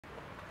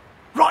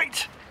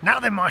Right, now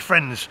then my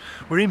friends,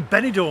 we're in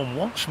Benidorm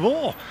once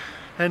more.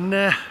 And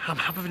I'm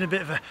having a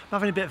bit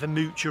of a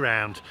mooch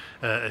around,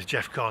 as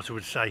Jeff Carter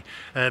would say,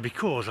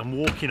 because I'm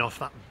walking off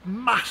that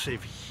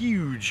massive,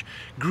 huge,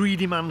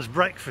 greedy man's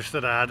breakfast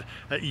that I had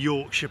at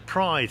Yorkshire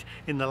Pride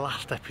in the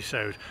last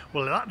episode.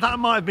 Well, that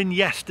might have been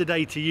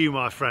yesterday to you,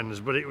 my friends,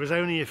 but it was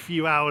only a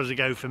few hours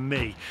ago for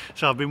me.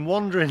 So I've been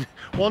wandering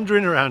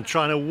around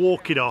trying to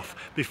walk it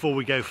off before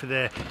we go for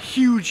their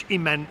huge,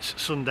 immense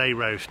Sunday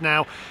roast.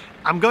 Now,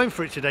 I'm going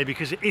for it today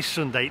because it is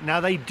Sunday. Now,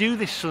 they do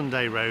this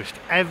Sunday roast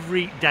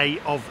every day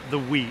of the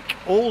week,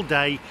 all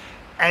day,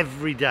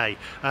 every day,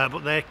 but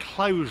they're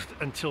closed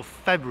until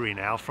February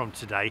now from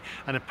today,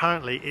 and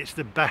apparently it's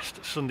the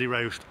best Sunday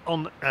roast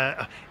on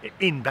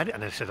in Benidorm.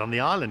 And I said on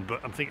the island,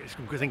 but I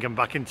think I'm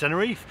back in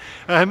Tenerife.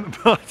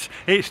 But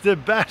it's the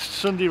best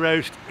Sunday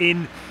roast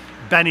in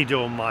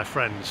Benidorm, my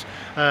friends,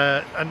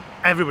 and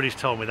everybody's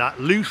told me that.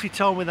 Lucy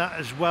told me that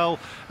as well,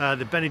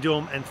 the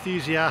Benidorm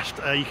enthusiast.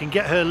 You can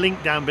get her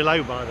link down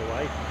below, by the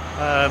way.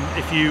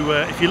 If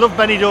you love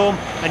Benidorm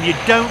and you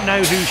don't know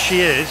who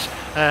she is,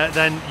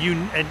 then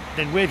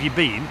where have you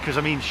been? Because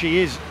I mean, she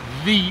is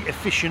the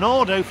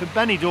aficionado for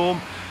Benidorm.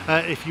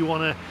 If you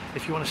want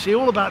to see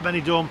all about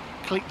Benidorm,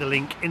 click the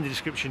link in the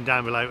description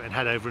down below and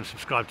head over and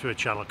subscribe to her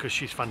channel because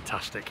she's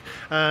fantastic.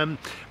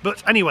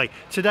 But anyway,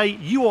 today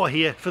you are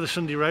here for the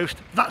Sunday roast.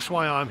 That's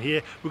why I'm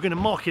here. We're going to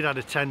mark it out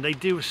of 10. They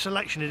do a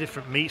selection of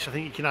different meats. I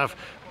think you can have,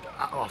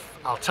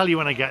 I'll tell you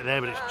when I get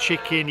there, but it's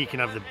chicken, you can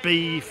have the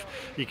beef,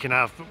 you can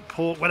have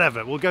pork,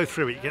 whatever. We'll go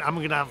through it. I'm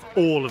going to have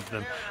all of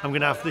them. I'm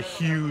going to have the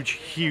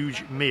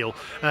huge meal,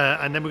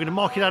 and then we're going to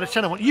mark it out of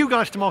 10. I want you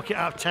guys to mark it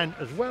out of 10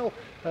 as well.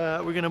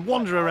 We're going to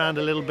wander around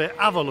a little bit,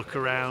 have a look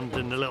around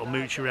and a little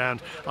mooch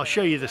around. I'll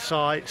show you the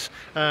sights.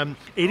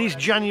 It is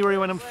January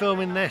when I'm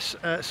filming this,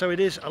 so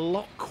it is a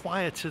lot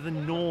quieter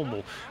than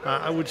normal.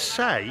 I would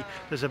say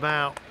there's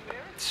about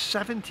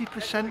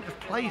 70% of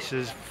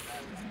places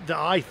that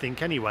I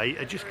think anyway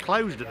are just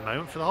closed at the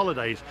moment for the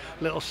holidays,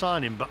 little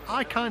sign-in, but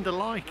I kind of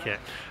like it.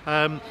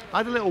 I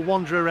had a little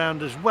wander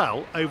around as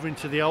well over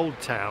into the old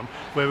town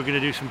where we're going to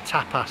do some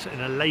tapas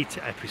in a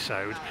later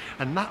episode,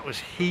 and that was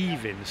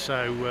heaving.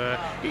 So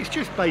it's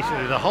just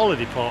basically the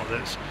holiday part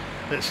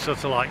that's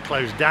sort of like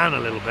closed down a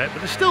little bit, but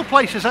there's still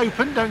places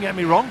open, don't get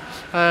me wrong.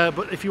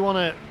 But if you want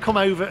to come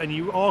over, and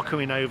you are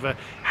coming over,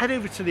 head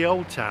over to the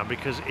old town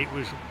because it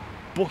was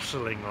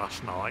bustling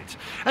last night.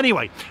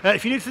 Anyway,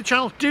 if you're new to the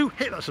channel, do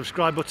hit that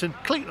subscribe button,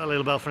 click that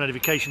little bell for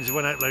notifications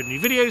when I upload new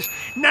videos.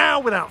 Now,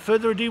 without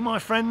further ado, my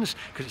friends,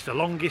 because it's the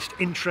longest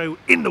intro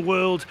in the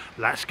world,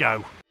 let's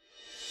go.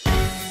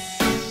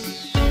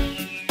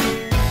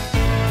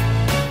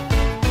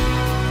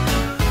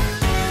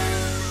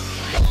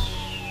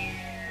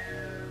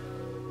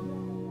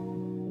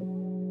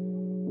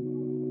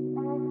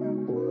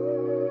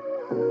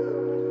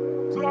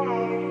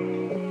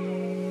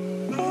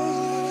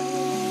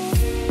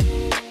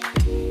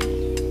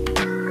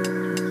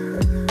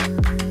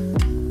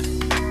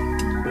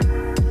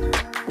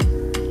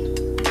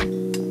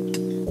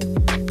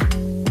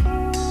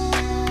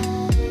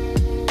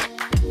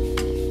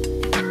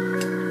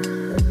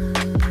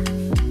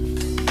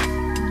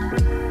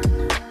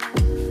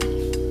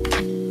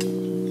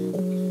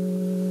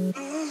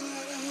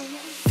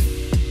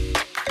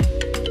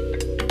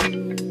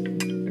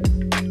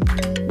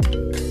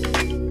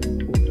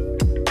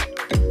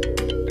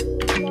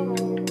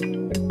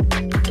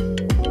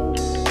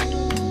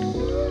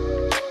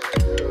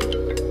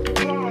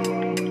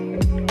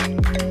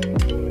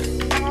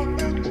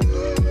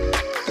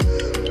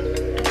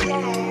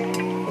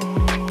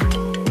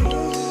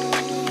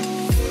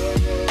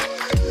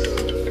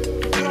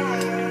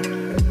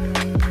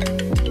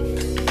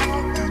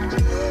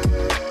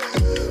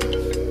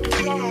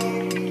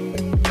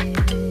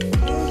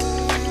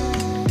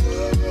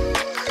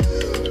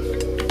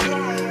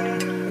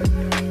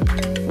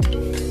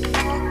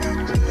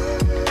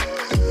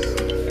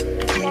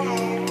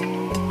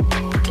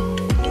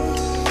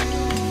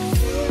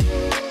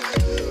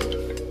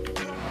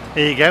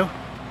 Here you go,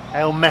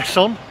 El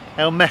Messon.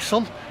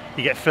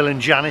 You get Phil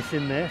and Janice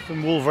in there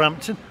from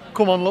Wolverhampton.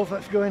 Come on, love,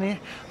 let's go in here.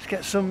 Let's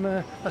get some,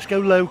 let's go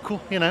local,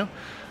 you know,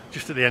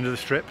 just at the end of the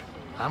strip.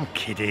 I'm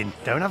kidding,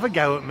 don't have a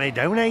go at me,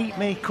 don't hate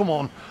me, come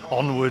on,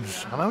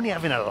 onwards. I'm only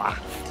having a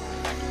laugh.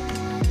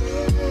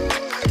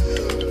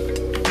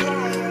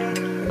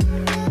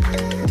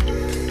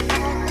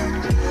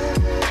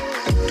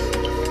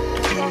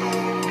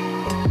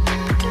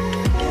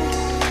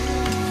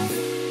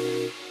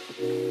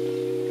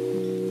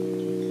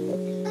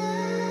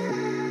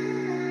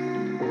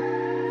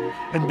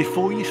 And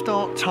before you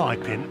start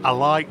typing, I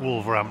like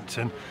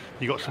Wolverhampton.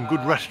 You got some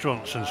good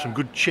restaurants and some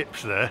good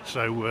chips there,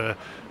 so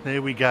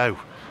there we go.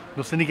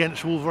 Nothing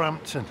against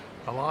Wolverhampton,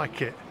 I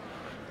like it.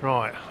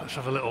 Right, let's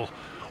have a little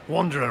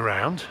wander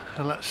around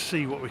and let's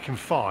see what we can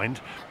find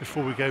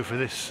before we go for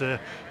this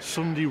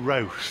Sunday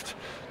roast.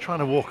 Trying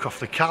to walk off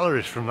the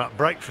calories from that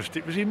breakfast.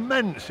 It was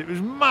immense, it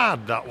was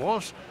mad, that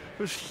was.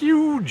 It was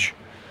huge.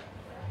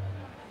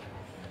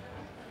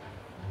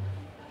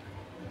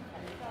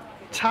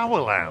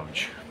 Tower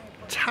Lounge.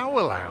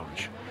 Tower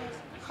Lounge.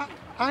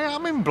 I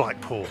am in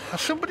Blackpool.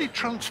 Has somebody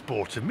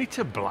transported me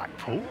to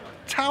Blackpool?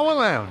 Tower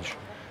Lounge.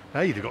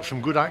 Hey, they've got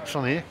some good acts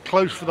on here.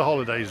 Closed for the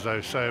holidays though,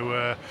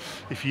 so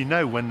if you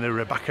know when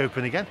they're back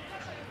open again,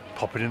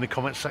 pop it in the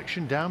comment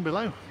section down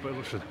below. But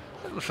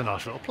it looks a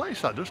nice little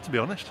place, that does, to be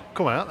honest.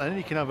 Come out then,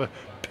 you can have a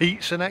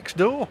pizza next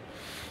door.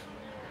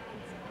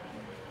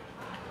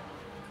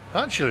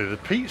 Actually, the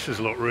pizzas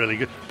look really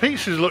good.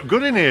 Pizzas look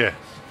good in here.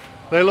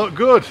 They look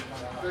good.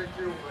 Thank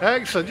you.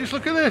 Excellent. Just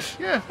look at this.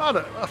 Yeah,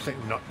 I think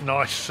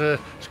nice.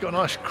 It's got a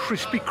nice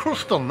crispy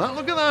crust on that.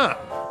 Look at that.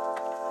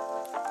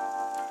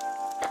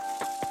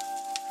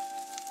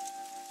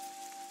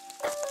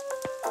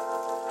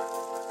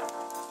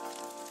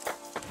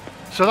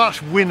 So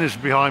that's Winners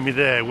behind me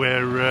there,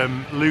 where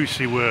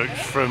Lucy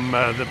works from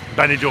the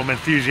Benidorm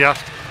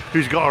Enthusiast,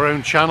 who's got her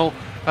own channel.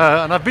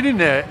 And I've been in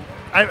there.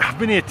 I've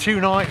been here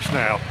 2 nights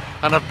now,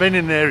 and I've been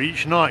in there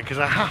each night because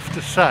I have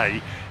to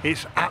say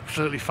it's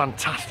absolutely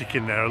fantastic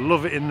in there. I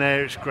love it in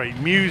there. It's great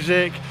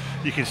music.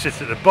 You can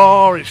sit at the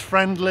bar. It's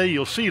friendly.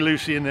 You'll see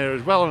Lucy in there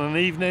as well on an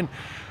evening.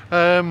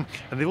 And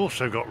they've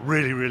also got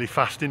really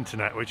fast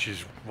internet, which is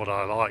what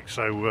I like.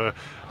 So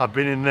I've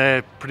been in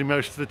there pretty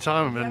most of the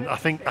time, and I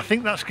think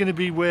that's going to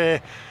be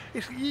where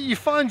you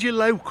find your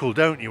local,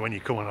 don't you, when you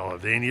come on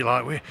holiday, and you're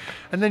like,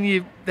 and then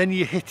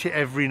you hit it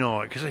every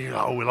night because you're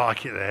like, oh, we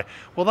like it there.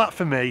 Well, that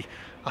for me,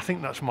 I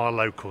think that's my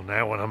local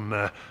now when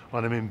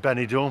I'm in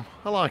Benidorm.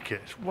 I like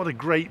it. What a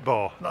great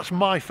bar. That's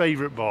my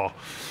favourite bar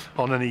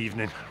on an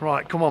evening.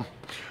 Right, come on,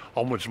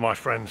 onwards, my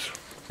friends.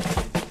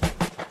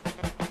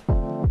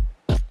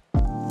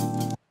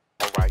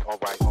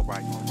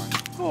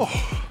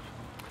 Oh,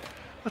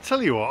 I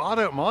tell you what, I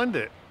don't mind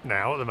it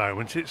now at the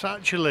moment. It's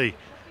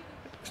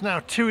now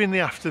 2 in the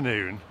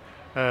afternoon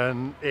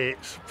and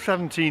it's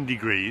 17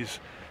 degrees.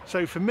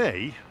 So for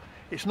me,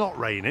 it's not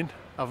raining.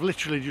 I've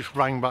literally just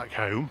rang back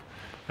home.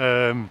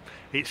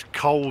 It's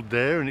cold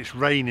there and it's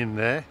raining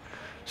there.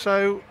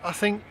 So I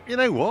think, you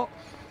know what?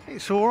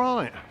 It's all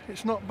right.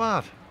 It's not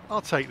bad.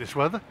 I'll take this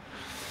weather.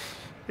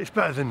 It's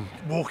better than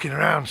walking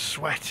around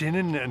sweating,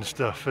 isn't it, and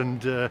stuff,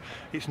 and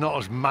it's not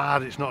as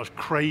mad, it's not as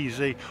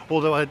crazy.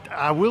 Although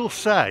I will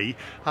say,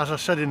 as I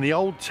said, in the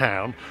old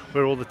town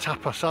where all the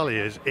tapas alley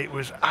is, it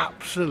was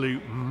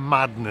absolute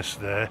madness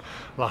there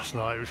last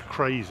night. It was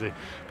crazy,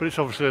 but it's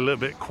obviously a little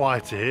bit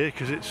quieter here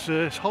because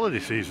it's holiday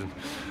season.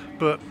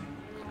 But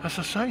as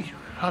I say,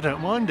 I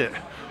don't mind it.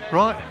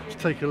 Right,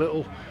 let's take a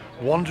little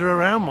wander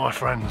around, my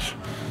friends.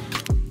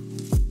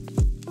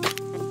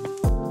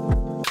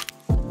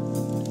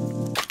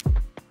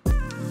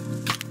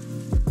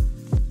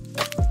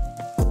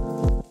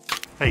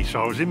 Hey,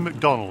 so I was in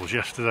McDonald's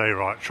yesterday,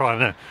 right, trying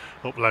to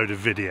upload a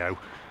video,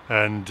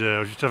 and I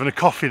was just having a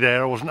coffee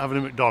there. I wasn't having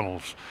a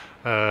McDonald's,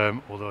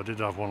 although I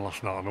did have one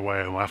last night on the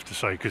way home, I have to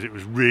say, because it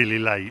was really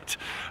late.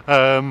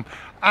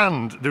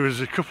 And there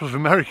was a couple of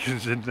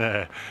Americans in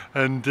there,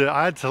 and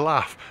I had to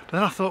laugh. But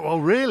then I thought, well,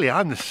 really,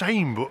 I'm the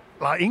same, but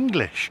like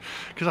English,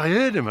 because I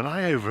heard him and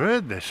I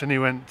overheard this, and he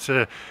went,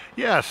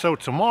 yeah, so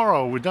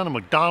tomorrow we're done at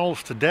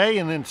McDonald's today,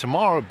 and then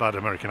tomorrow, bad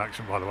American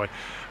accent by the way,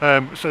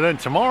 so then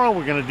tomorrow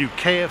we're going to do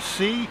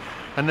KFC,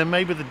 and then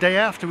maybe the day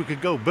after we could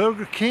go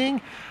Burger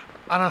King.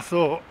 And I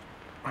thought,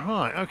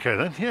 right, okay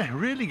then, yeah,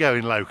 really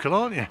going local,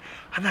 aren't you?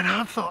 And then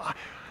I thought,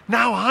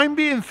 now I'm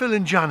being Phil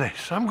and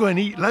Janice, I'm going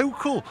to eat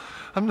local.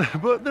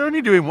 But they're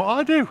only doing what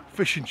I do: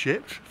 fish and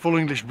chips, full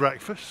English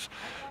breakfasts,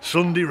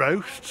 Sunday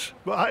roasts.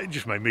 But it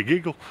just made me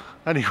giggle.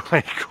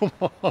 Anyway, come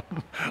on,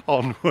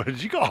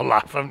 onwards. You got to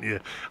laugh, haven't you?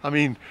 I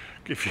mean,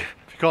 if you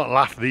can't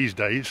laugh these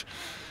days,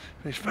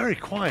 it's very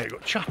quiet.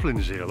 Got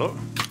chaplains here, look.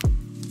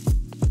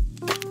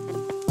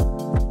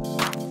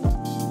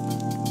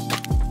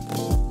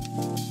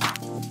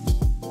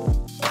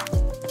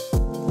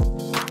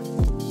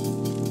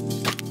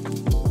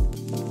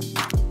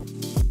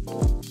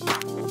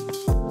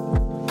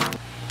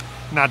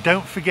 Now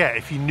don't forget,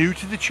 if you're new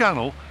to the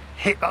channel,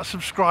 hit that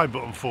subscribe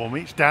button for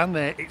me. It's down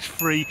there, it's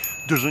free,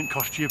 doesn't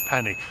cost you a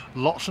penny.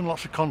 Lots and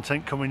lots of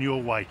content coming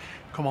your way.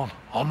 Come on,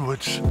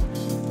 onwards.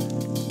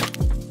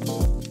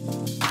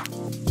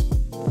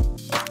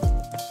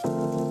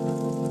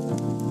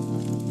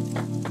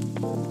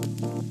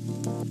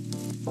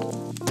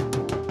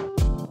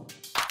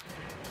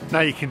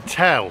 Now you can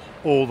tell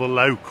all the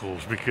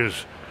locals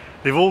because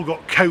they've all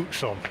got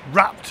coats on,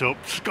 wrapped up,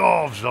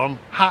 scarves on,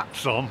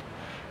 hats on.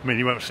 I mean,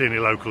 you won't see any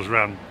locals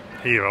around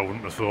here, I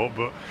wouldn't have thought,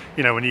 but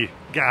you know, when you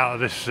get out of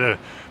this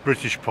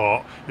British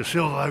part, you'll see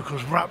all the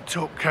locals wrapped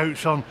up,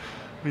 coats on.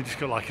 We've just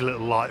got like a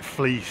little light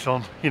fleece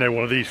on, you know,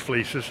 one of these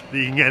fleeces that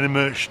you can get in a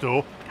merch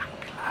store.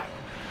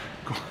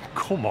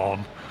 Come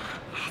on,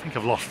 I think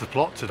I've lost the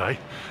plot today.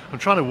 I'm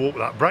trying to walk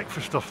that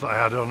breakfast stuff that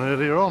I had on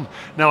earlier on.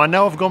 Now I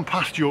know I've gone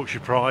past Yorkshire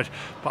Pride,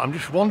 but I'm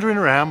just wandering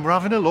around, we're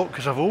having a look,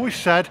 because I've always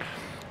said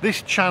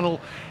this channel,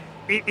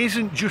 it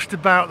isn't just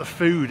about the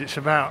food, it's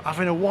about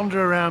having a wander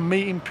around,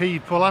 meeting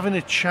people, having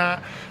a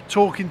chat,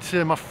 talking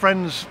to my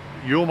friends.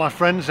 You're my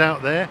friends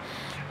out there,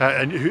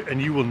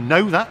 and you will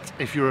know that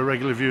if you're a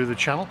regular viewer of the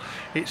channel.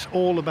 It's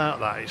all about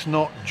that. It's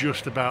not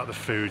just about the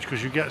food,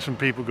 because you get some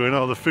people going,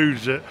 oh, the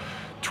food's at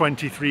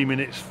 23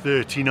 minutes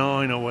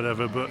 39 or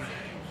whatever, but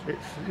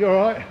you're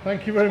all right.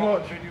 Thank you very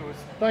much.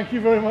 Thank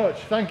you very much.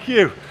 Thank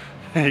you.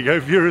 There you go,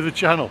 viewer of the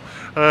channel.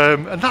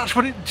 And that's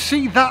what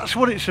that's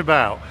what it's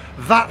about.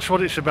 That's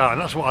what it's about,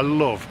 and that's what I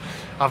love.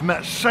 I've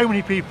met so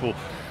many people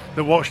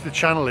that watch the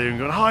channel here and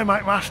go, hi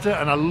Mike Master,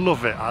 and I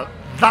love it.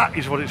 That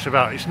is what it's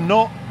about. It's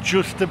not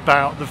just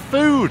about the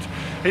food.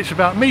 It's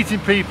about meeting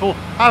people,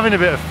 having a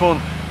bit of fun,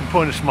 and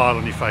putting a smile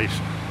on your face.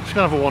 Just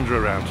gonna have a wander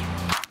around.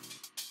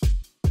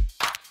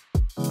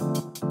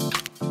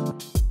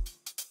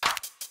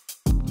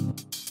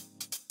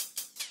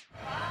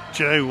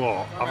 Do you know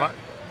what?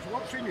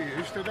 Watching you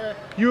yesterday.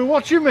 You were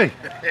watching me?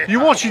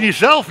 You're watching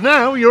yourself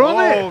now, you're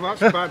on it. Oh,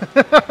 that's bad.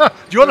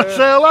 Do you want to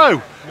say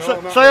hello?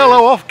 No, say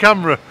hello off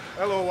camera.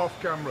 Hello off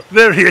camera.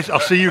 There he is.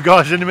 I'll see you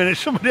guys in a minute.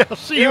 Somebody else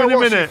see you in a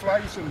minute.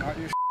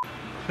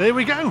 There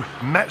we go.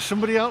 Met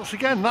somebody else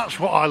again. That's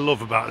what I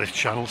love about this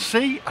channel.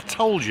 See, I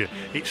told you.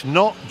 It's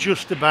not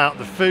just about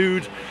the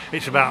food.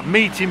 It's about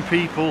meeting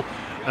people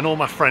and all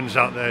my friends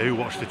out there who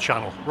watch the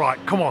channel. Right,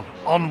 come on.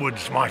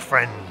 Onwards, my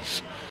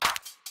friends.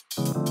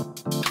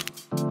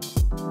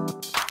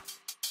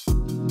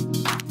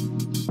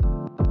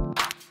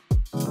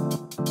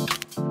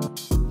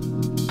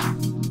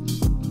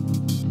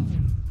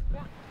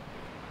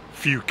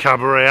 Few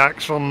cabaret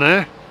acts on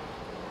there.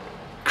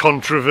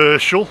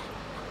 Controversial.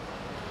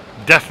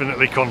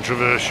 Definitely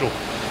controversial.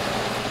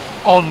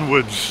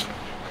 Onwards.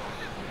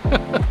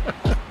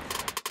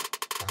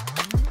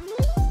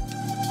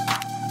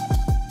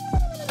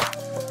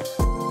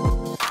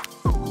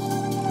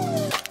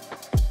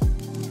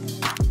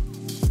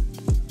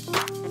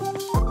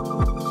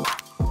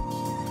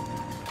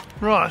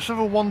 Right, let's have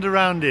a wander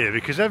around here,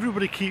 because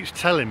everybody keeps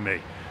telling me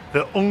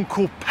that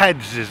Uncle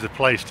Ped's is the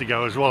place to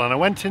go as well, and I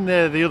went in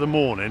there the other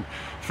morning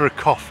for a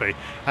coffee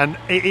and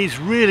it is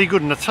really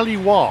good, and I'll tell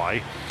you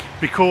why.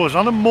 Because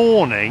on a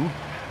morning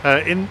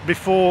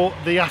before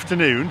the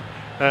afternoon,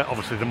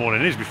 obviously the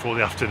morning is before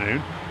the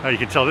afternoon, you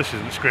can tell this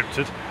isn't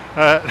scripted,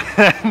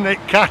 and it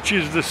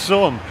catches the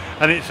sun,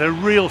 and it's a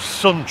real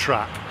sun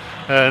trap,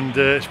 and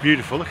it's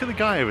beautiful. Look at the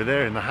guy over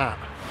there in the hat.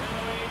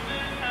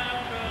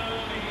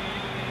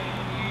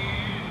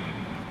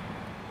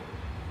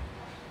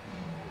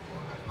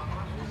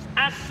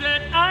 I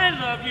said I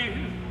love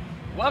you.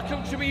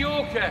 Welcome to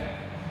Mallorca.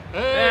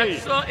 Hey.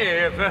 That's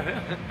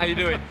forever. How you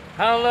doing?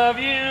 I love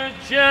you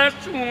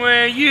just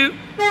where you.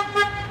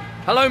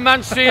 Hello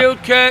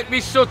Mansfield,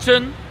 Kirkby,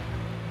 Sutton.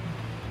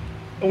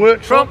 A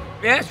workshop?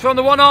 Yes, from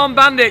the One Armed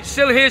Bandit.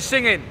 Still here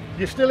singing.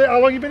 You're still here? How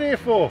long have you been here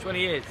for? 20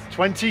 years.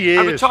 20 years.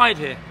 I retired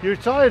here. You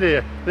retired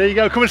here? There you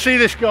go. Come and see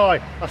this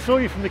guy. I saw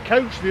you from the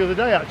coach the other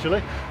day,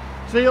 actually.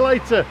 See you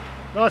later.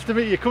 Nice to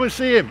meet you. Come and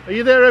see him. Are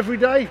you there every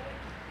day?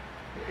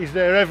 He's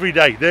there every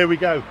day. There we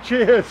go.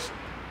 Cheers.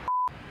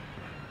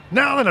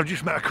 Now then, I've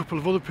just met a couple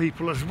of other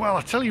people as well.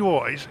 I tell you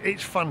what,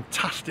 it's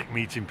fantastic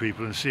meeting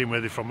people and seeing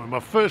where they're from. And my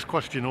first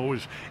question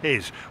always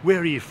is, where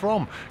are you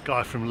from?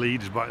 Guy from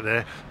Leeds back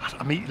there.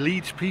 I meet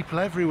Leeds people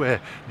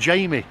everywhere.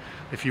 Jamie,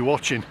 if you're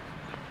watching,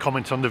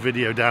 comment on the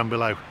video down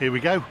below. Here we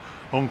go.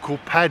 Uncle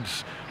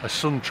Ped's, a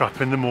sun trap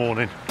in the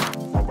morning.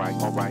 All right,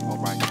 all right, all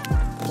right.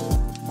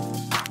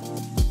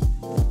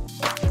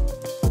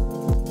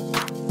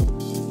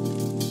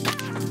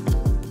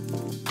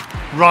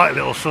 Right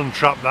little sun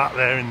trap that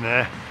there in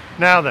there.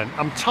 Now then,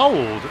 I'm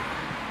told,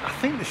 I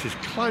think this is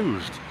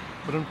closed,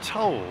 but I'm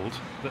told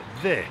that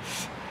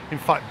this, in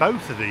fact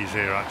both of these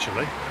here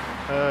actually,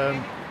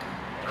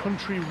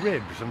 Country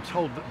Ribs, I'm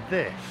told that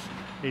this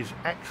is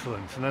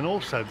excellent. And then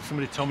also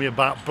somebody told me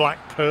about Black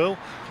Pearl,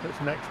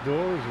 that's next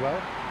door as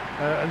well.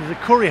 And there's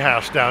a curry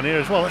house down here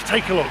as well. Let's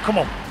take a look, come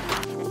on.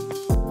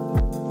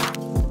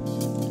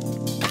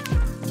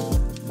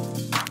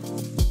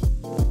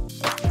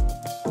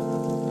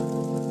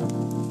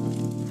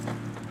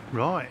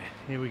 Right,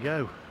 here we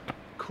go.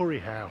 Curry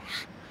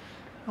house.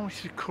 How much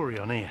is a curry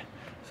on here?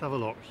 Let's have a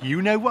look.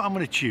 You know what I'm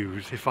going to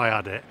choose if I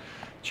had it.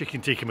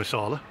 Chicken tikka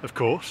masala, of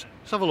course.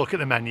 Let's have a look at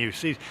the menu,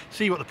 see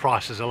what the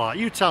prices are like.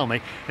 You tell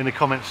me in the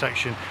comment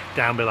section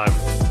down below.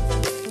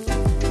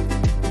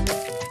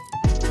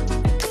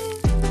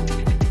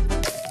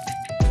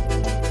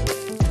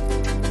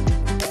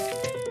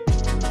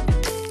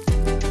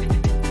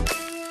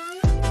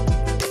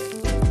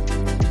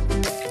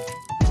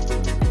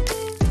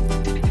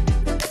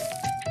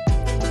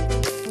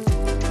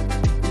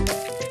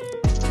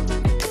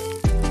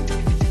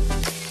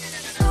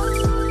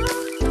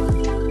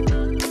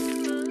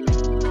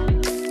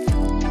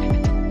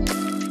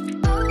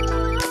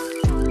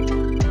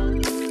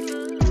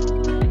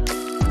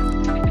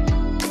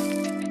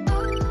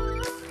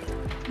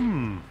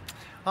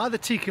 Either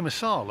tikka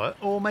masala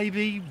or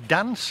maybe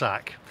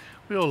dansak.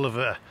 We all love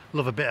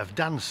a bit of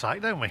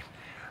dansak, don't we?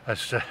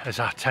 As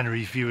our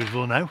Tenerife viewers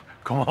will know.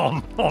 Come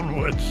on,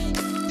 onwards.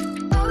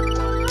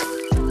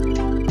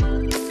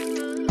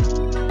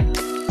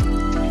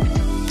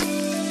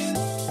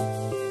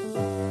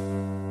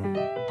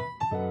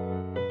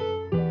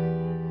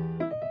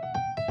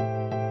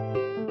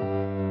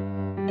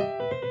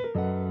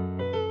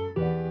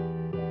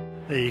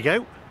 There you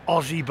go,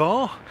 Aussie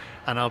bar,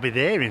 and I'll be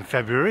there in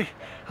February.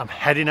 I'm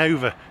heading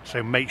over,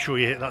 so make sure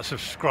you hit that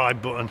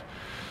subscribe button.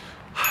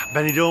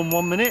 Benidorm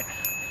 1 minute,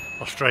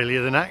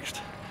 Australia the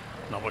next.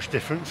 Not much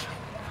difference.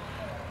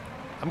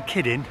 I'm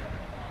kidding.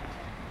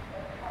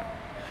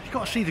 You've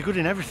got to see the good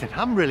in everything.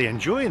 I'm really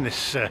enjoying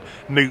this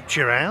mooch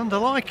around. I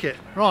like it.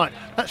 Right,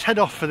 let's head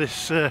off for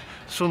this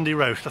Sunday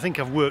roast. I think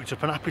I've worked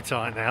up an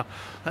appetite now.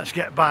 Let's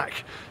get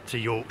back to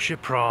Yorkshire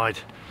Pride.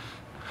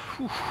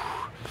 Whew.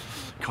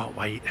 Can't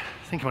wait.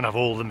 I think I'm gonna have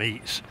all the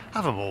meats.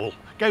 Have them all.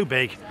 Go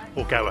big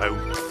or go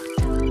home.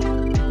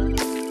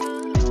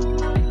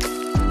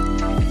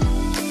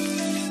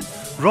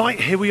 Right,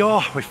 here we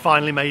are. We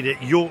finally made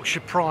it.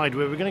 Yorkshire Pride,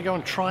 where we're going to go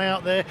and try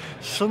out their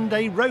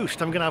Sunday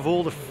roast. I'm going to have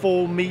all the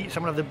 4 meats.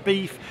 I'm going to have the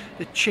beef,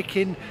 the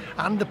chicken,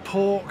 and the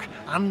pork,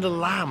 and the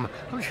lamb.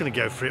 I'm just going to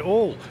go for it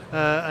all.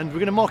 And we're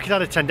going to mark it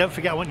out of 10. Don't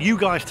forget, I want you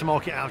guys to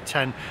mark it out of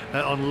 10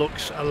 on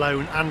looks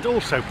alone and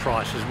also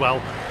price as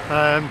well.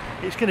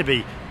 It's going to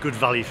be good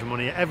value for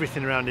money.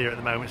 Everything around here at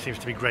the moment seems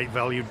to be great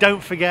value.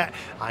 Don't forget,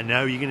 I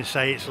know you're going to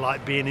say it's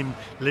like being in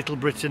Little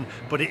Britain,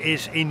 but it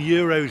is in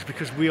euros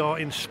because we are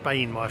in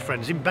Spain, my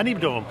friends, in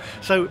Benidorm.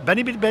 So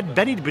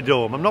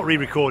Benidorm, I'm not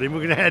re-recording,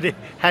 we're going to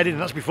head in.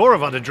 That's before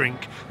I've had a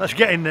drink. Let's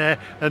get in there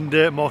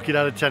and mark it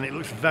out of 10. It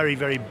looks very,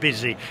 very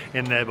busy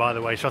in there, by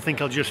the way. So I think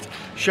I'll just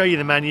show you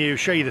the menu,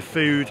 show you the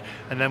food,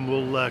 and then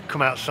we'll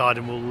come outside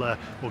and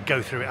we'll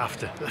go through it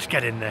after. Let's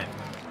get in there.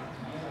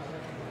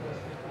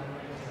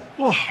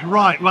 Oh,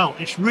 right, well,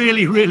 it's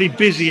really, really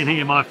busy in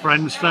here, my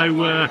friends,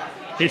 so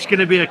it's going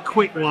to be a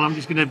quick one. I'm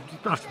just going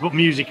to have to put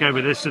music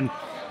over this, and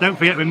don't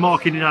forget we're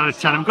marking it out of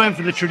 10. I'm going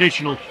for the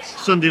traditional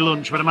Sunday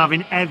lunch, but I'm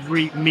having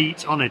every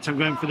meat on it. I'm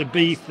going for the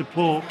beef, the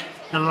pork,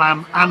 the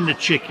lamb and the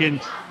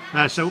chicken,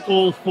 so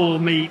all 4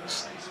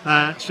 meats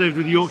served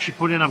with Yorkshire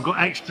pudding. I've got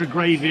extra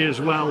gravy as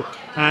well,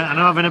 and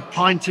I'm having a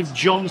pint of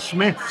John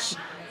Smith's,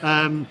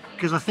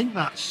 because I think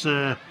that's...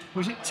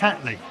 was it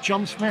Tetley?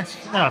 John Smith?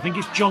 No, I think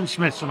it's John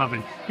Smith's I'm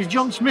having. Is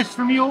John Smith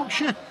from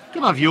Yorkshire?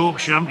 You'll have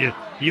Yorkshire, haven't you?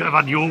 You have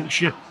had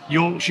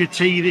Yorkshire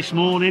tea this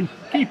morning.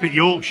 Keep it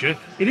Yorkshire.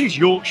 It is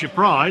Yorkshire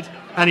Pride.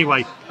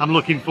 Anyway, I'm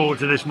looking forward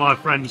to this, my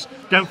friends.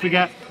 Don't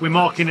forget, we're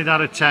marking it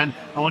out of 10.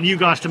 I want you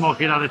guys to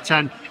mark it out of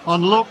 10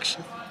 on looks,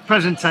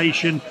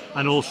 presentation,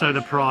 and also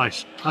the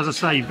price. As I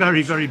say,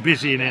 very, very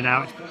busy in here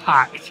now. It's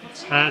packed.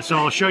 So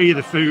I'll show you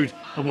the food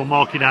and we'll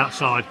mark it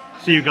outside.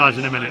 See you guys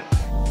in a minute.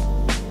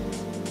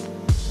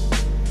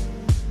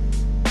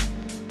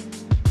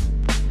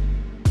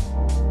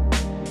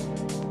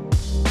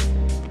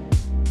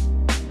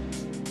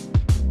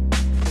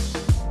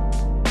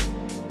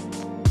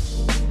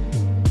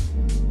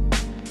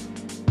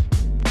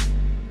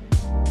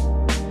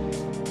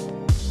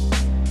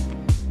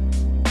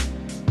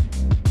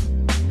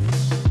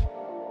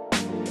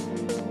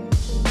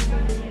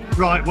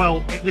 Right, well,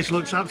 this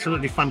looks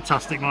absolutely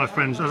fantastic, my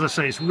friends. As I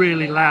say, it's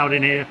really loud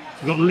in here.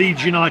 We've got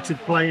Leeds United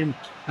playing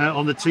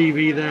on the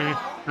TV there.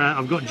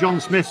 I've got John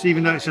Smith's,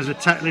 even though it says a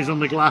Tetley's on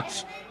the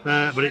glass.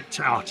 But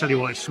I'll tell you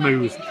what, it's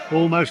smooth.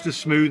 Almost as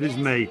smooth as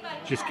me.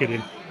 Just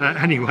kidding.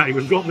 Anyway,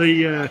 we've got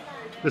the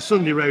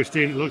Sunday roast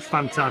in. It looks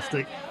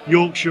fantastic.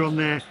 Yorkshire on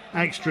there,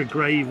 extra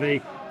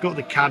gravy. Got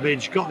the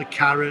cabbage, got the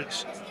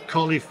carrots,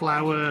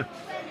 cauliflower,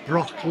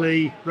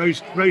 broccoli,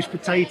 roast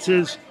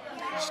potatoes,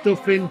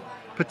 stuffing,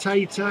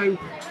 potato,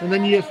 and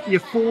then your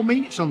 4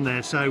 meats on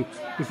there. So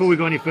before we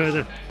go any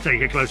further,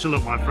 take a closer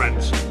look, my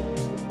friends.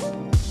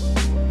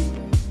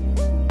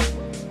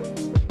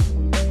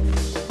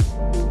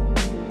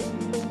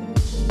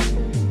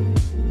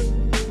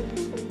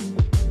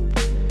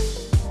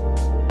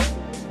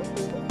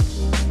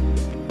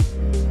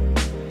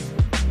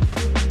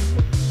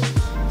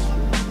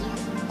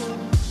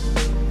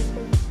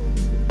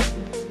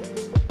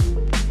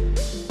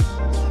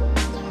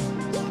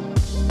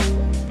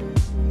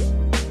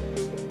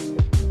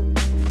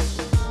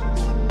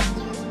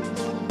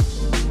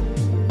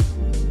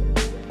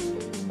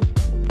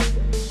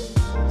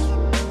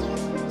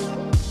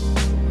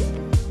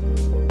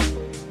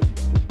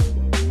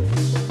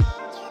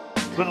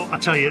 Well, I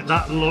tell you,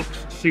 that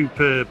looks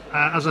superb.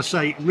 As I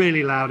say,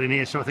 really loud in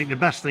here, so I think the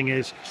best thing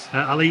is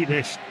I'll eat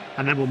this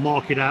and then we'll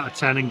mark it out of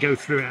 10 and go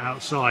through it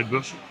outside.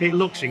 But it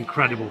looks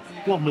incredible.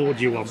 What more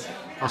do you want?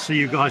 I'll see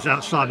you guys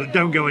outside, but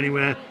don't go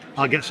anywhere.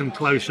 I'll get some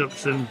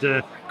close-ups and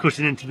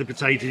cutting into the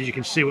potatoes. You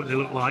can see what they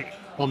look like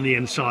on the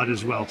inside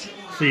as well.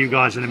 See you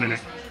guys in a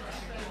minute.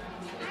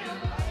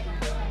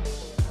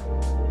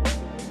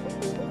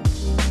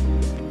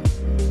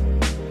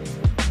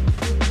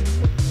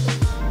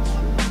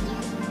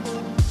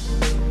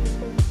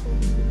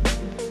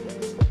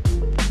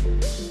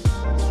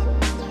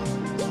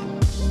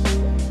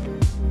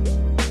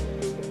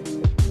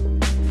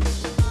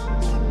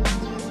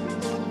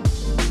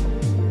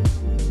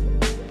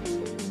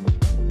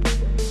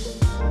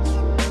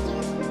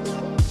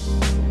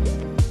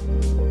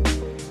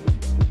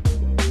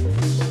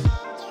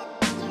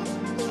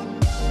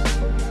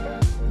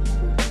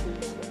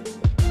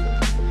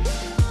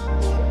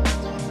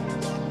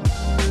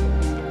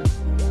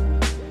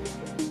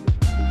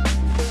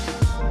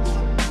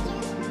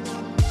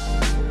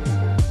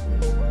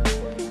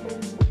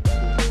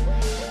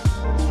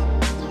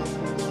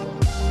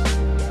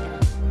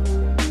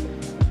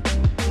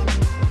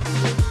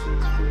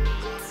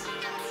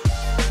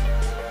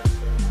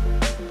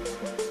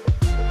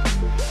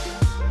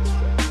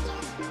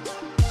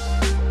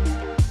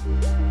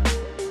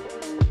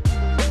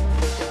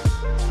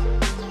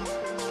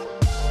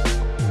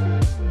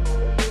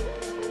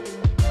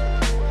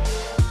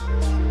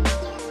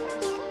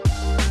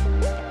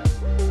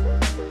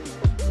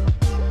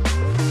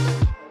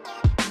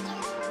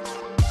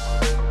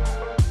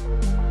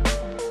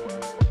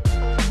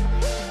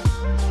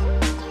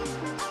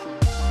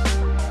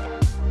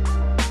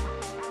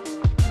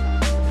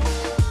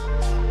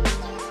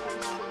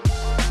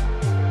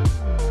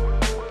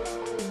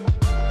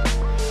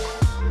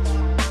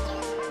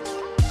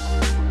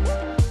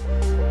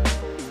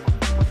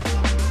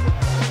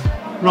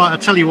 Right, I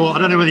tell you what, I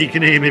don't know whether you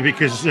can hear me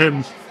because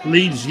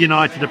Leeds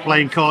United are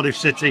playing Cardiff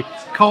City.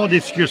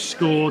 Cardiff's just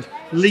scored,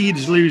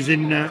 Leeds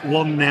losing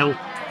 1-0,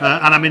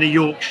 and I'm in a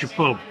Yorkshire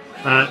pub.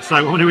 So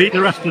I'm going to eat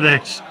the rest of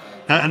this,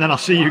 and then I'll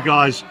see you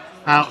guys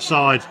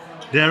outside.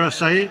 Dare I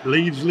say it?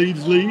 Leeds,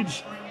 Leeds,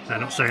 Leeds. They're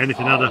not saying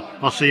anything other.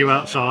 I'll see you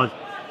outside.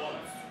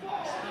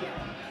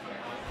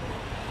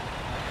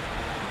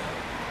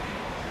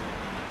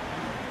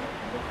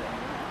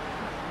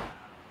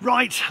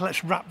 Right,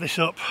 let's wrap this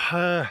up.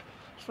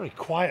 It's very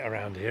quiet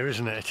around here,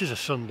 isn't it? It is a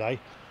Sunday.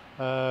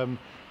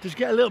 Does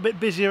get a little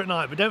bit busier at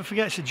night, but don't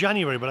forget it's a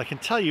January. But I can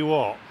tell you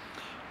what,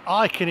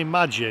 I can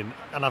imagine,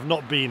 and I've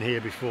not been here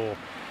before,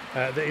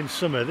 that in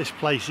summer this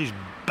place is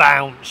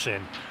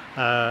bouncing.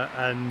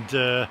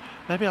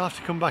 Maybe I'll have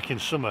to come back in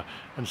summer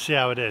and see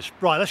how it is.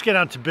 Right, let's get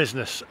down to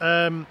business.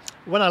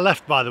 When I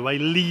left, by the way,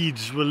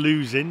 Leeds were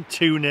losing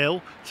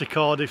 2-0 to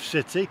Cardiff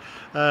City.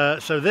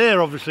 So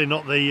they're obviously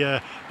not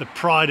the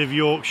pride of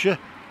Yorkshire.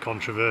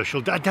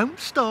 Controversial. Don't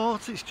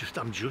start.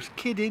 I'm just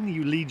kidding,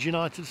 you Leeds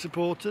United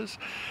supporters.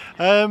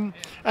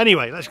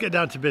 Anyway, let's get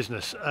down to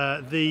business.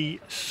 The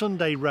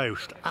Sunday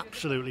roast,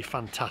 absolutely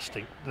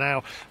fantastic.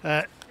 Now,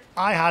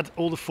 I had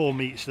all the 4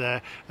 meats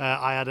there.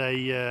 I had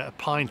a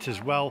pint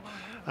as well,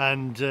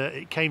 and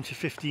it came to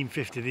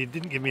 $15.50. They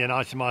didn't give me an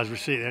itemised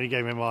receipt. They only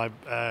gave me my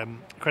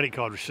credit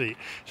card receipt.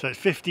 So it's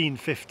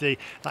 $15.50.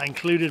 That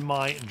included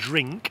my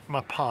drink, my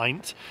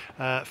pint,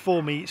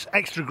 4 meats,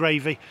 extra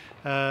gravy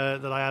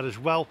that I had as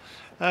well.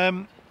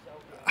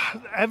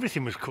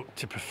 Everything was cooked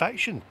to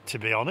perfection, to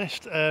be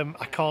honest.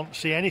 I can't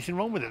see anything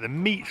wrong with it. The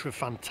meats were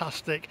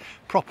fantastic,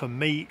 proper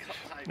meat.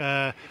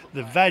 The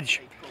veg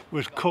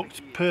was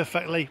cooked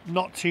perfectly,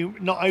 not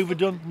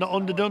overdone, not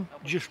underdone,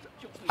 just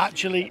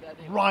actually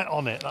right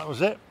on it. That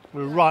was it.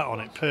 We were right on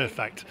it,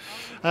 perfect.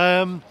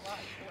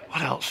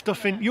 What else?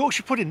 Stuffing,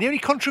 Yorkshire pudding. The only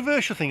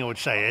controversial thing I would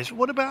say is,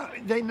 what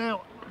about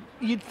now?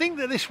 You'd think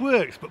that this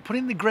works, but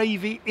putting the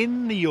gravy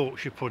in the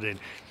Yorkshire pudding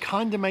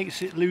kind of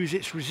makes it lose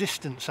its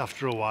resistance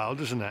after a while,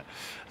 doesn't it?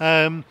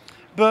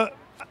 But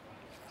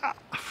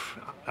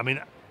I mean,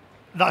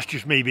 that's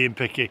just me being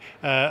picky.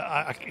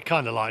 I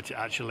kind of liked it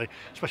actually,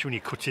 especially when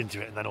you cut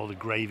into it and then all the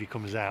gravy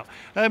comes out.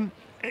 I'm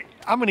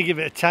going to give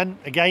it a 10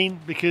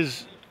 again,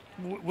 because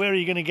where are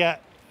you going to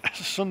get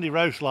a Sunday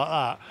roast like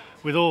that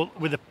with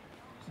a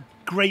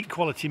great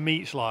quality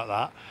meats like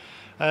that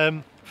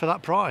for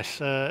that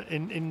price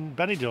in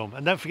Benidorm?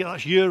 And don't forget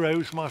that's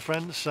euros, my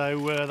friends. So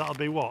that'll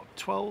be what,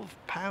 £12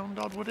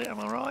 odd, would it? Am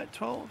I right?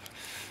 12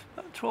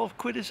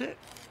 quid, is it?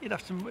 You'd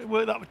have to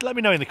work that. Let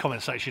me know in the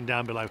comment section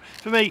down below.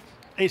 For me,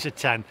 it's a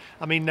 10.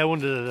 I mean, no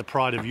wonder they're the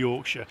pride of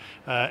Yorkshire.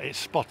 It's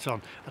spot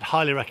on. I'd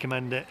highly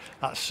recommend it.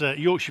 That's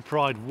Yorkshire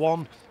Pride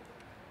 1.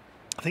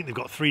 I think they've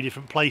got 3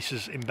 different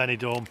places in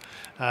Benidorm,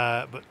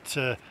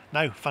 but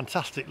no,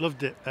 fantastic,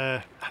 loved it.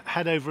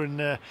 Head over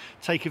and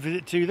take a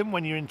visit to them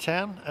when you're in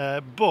town,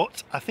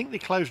 but I think they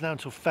close now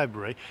until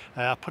February.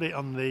 I put it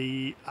on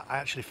I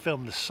actually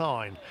filmed the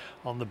sign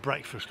on the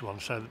breakfast one,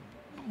 so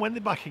when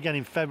they're back again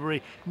in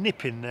February,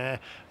 nip in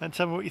there and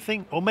tell me what you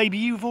think. Or maybe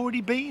you've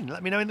already been.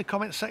 Let me know in the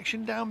comment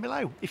section down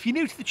below. If you're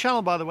new to the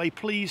channel, by the way,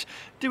 please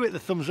do hit the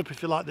thumbs up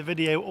if you like the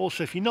video.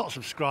 Also, if you're not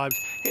subscribed,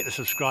 hit the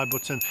subscribe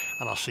button,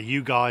 and I'll see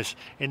you guys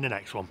in the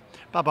next one.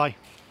 Bye bye.